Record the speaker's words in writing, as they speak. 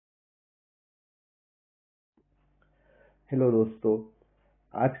Hello दोस्तों,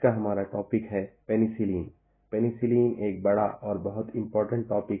 आज का हमारा टॉपिक है पेनिसिलिन। पेनिसिलिन एक बड़ा और बहुत इम्पोर्टेंट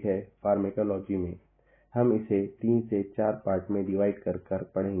टॉपिक है फार्मेकोलॉजी में। हम इसे 3 से 4 पार्ट में डिवाइड कर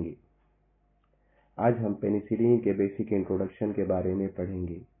पढ़ेंगे। आज हम पेनिसिलिन के बेसिक इंट्रोडक्शन के बारे में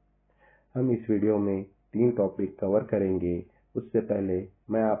पढ़ेंगे। हम इस वीडियो में 3 टॉपिक कवर करेंगे। उससे पहले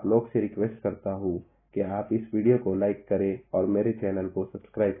मैं आप लोग से रिक्वेस्ट करता हूँ कि आप इस वीडियो को लाइक करें और मेरे चैनल को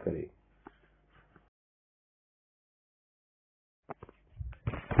सब्सक्राइब करें।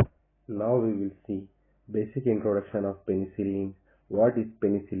 Now we will see basic introduction of penicillin, what is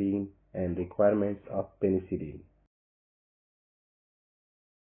penicillin and requirements of penicillin.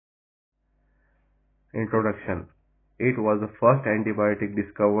 Introduction. It was the first antibiotic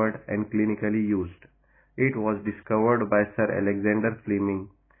discovered and clinically used. It was discovered by Sir Alexander Fleming.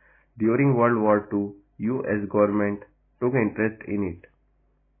 During World War II, US government took interest in it.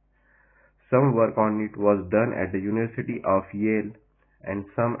 Some work on it was done at the University of Yale and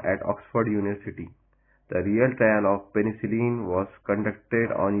some at Oxford University. The real trial of penicillin was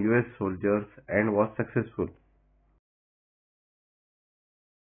conducted on US soldiers and was successful.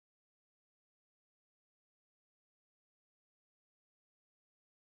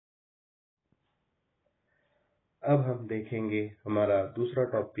 अब हम देखेंगे हमारा दूसरा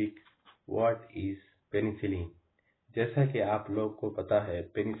topic, what is penicillin. जैसा कि आप लोग को पता है,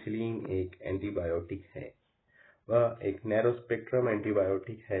 पेनिसिलिन एक एंटीबायोटिक है। वह एक नैरो स्पेक्ट्रम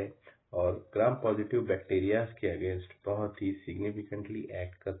एंटीबायोटिक है और ग्राम पॉजिटिव बैक्टीरिया के अगेंस्ट बहुत ही सिग्निफिकेंटली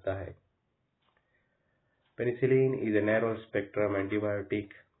एक्ट करता है। Penicillin is a narrow spectrum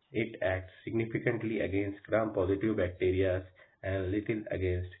antibiotic. It acts significantly against gram-positive bacteria and little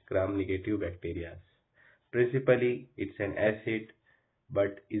against gram-negative bacteria. Principally, it's an acid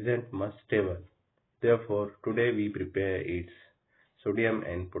but isn't much stable. Therefore, today we prepare its sodium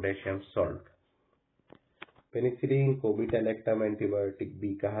and potassium salt. Penicillin को beta lactam antibiotic भी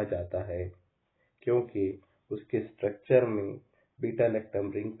कहा जाता है क्योंकि उसके structure में beta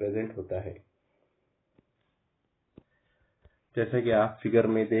lactam ring present होता है। जैसा कि आप फिगर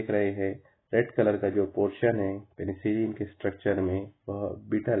में देख रहे हैं, रेड कलर का जो पोर्शन है पेनिसिलिन के स्ट्रक्चर में, वह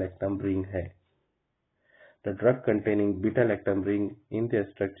बीटा लैक्टम रिंग है। The drug containing beta lactam ring in the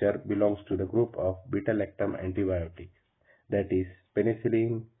structure belongs to the group of beta lactam antibiotic, that is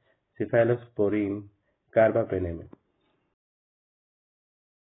penicillin, cephalosporin, कार्बापेनेम।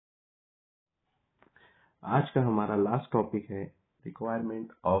 आज का हमारा लास्ट टॉपिक है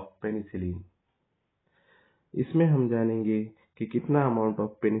रिक्वायरमेंट ऑफ पेनिसिलिन। इसमें हम जानेंगे कि कितना अमाउंट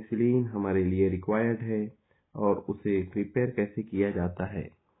ऑफ पेनिसिलिन हमारे लिए रिक्वायर्ड है और उसे प्रिपेयर कैसे किया जाता है।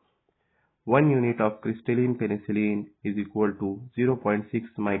 1 unit of crystalline penicillin is equal to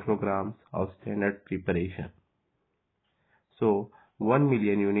 0.6 micrograms of standard preparation. So 1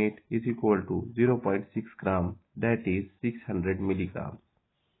 million unit is equal to 0.6 gram, that is 600 milligrams.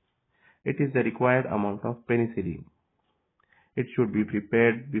 It is the required amount of penicillin. It should be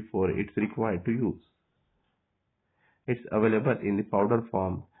prepared before it's required to use. It's available in the powder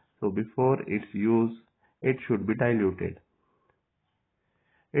form, so before its use, it should be diluted.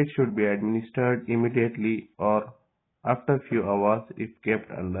 It should be administered immediately or after few hours if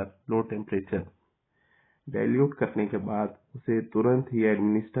kept under low temperature. Dilute करने के बाद उसे तुरंत ही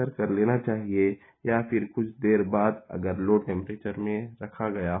administer कर लेना चाहिए या फिर कुछ देर बाद अगर लो टेम्परेचर में रखा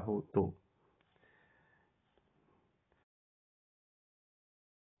गया हो तो।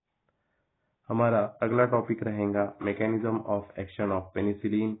 हमारा अगला टॉपिक रहेगा mechanism of action of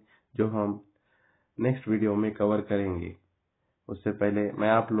penicillin, जो हम नेक्स्ट वीडियो में कवर करेंगे। उससे पहले मैं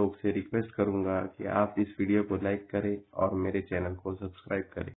आप लोग से रिक्वेस्ट करूंगा कि आप इस वीडियो को लाइक करें और मेरे चैनल को सब्सक्राइब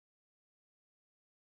करें।